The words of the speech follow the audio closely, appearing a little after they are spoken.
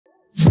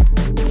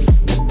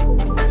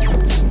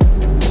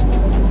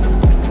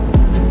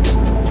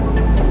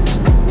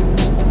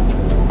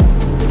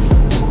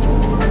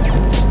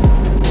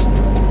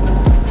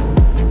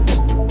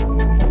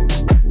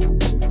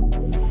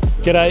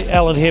G'day,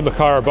 Allan here,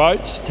 Makaira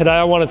Boats. Today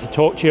I wanted to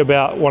talk to you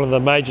about one of the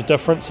major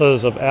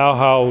differences of our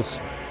hulls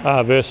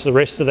versus the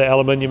rest of the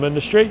aluminium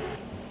industry.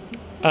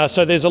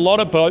 So there's a lot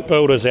of boat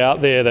builders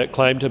out there that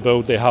claim to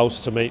build their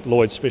hulls to meet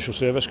Lloyd's special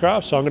service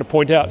craft. So I'm going to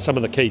point out some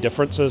of the key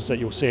differences that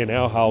you'll see in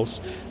our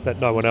hulls that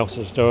no one else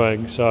is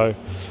doing. So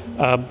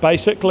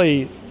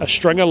basically a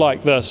stringer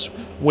like this,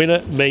 when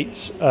it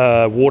meets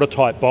a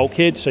watertight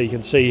bulkhead, so you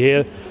can see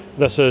here,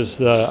 this is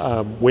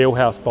the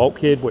wheelhouse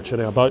bulkhead, which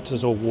in our boats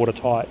is all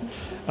watertight.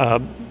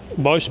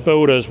 Most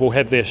builders will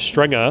have their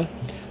stringer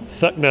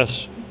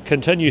thickness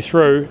continue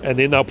through, and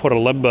then they'll put a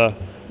limber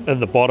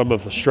in the bottom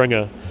of the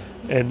stringer,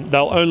 and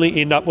they'll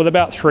only end up with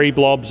about 3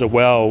 blobs of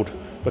weld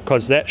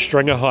because that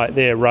stringer height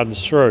there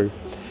runs through.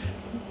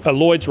 A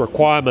Lloyd's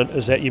requirement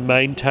is that you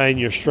maintain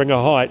your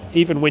stringer height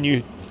even when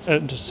you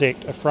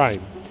intersect a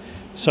frame.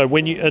 So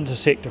when you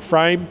intersect a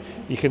frame,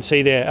 you can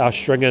see there our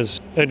stringers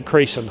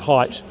increase in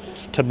height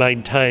to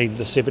maintain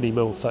the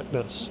 70mm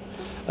thickness.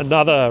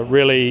 Another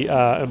really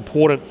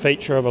important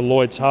feature of a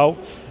Lloyd's hull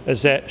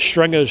is that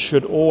stringers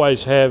should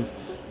always have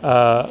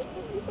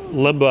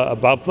limber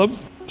above them.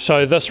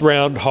 So this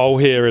round hole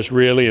here is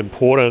really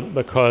important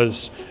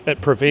because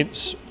it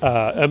prevents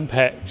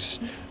impacts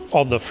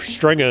on the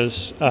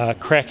stringers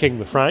cracking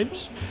the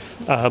frames.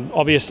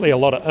 Obviously a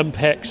lot of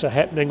impacts are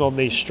happening on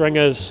these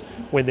stringers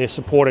when they're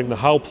supporting the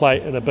hull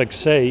plate in a big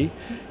sea,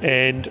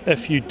 and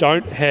if you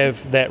don't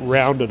have that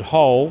rounded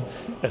hole,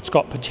 it's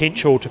got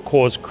potential to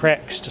cause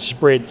cracks to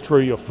spread through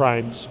your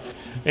frames,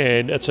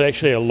 and it's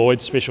actually a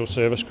Lloyd's special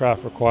service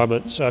craft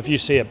requirement. So if you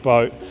see a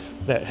boat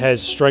that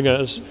has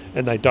stringers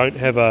and they don't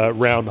have a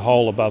round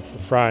hole above the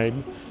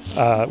frame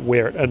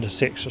where it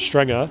intersects a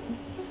stringer,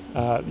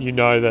 you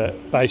know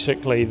that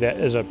basically that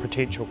is a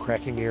potential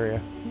cracking area.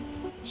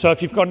 So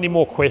if you've got any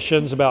more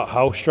questions about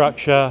hull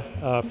structure,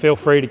 feel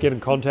free to get in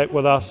contact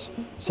with us,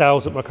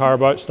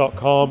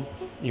 sales@makairaboats.com.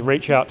 You can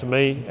reach out to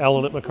me,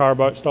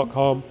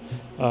 Allan@makairaboats.com,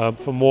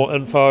 for more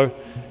info.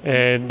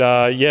 And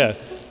yeah,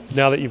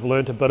 now that you've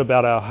learned a bit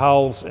about our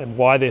hulls and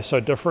why they're so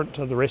different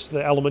to the rest of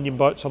the aluminium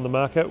boats on the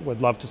market,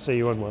 we'd love to see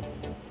you in one.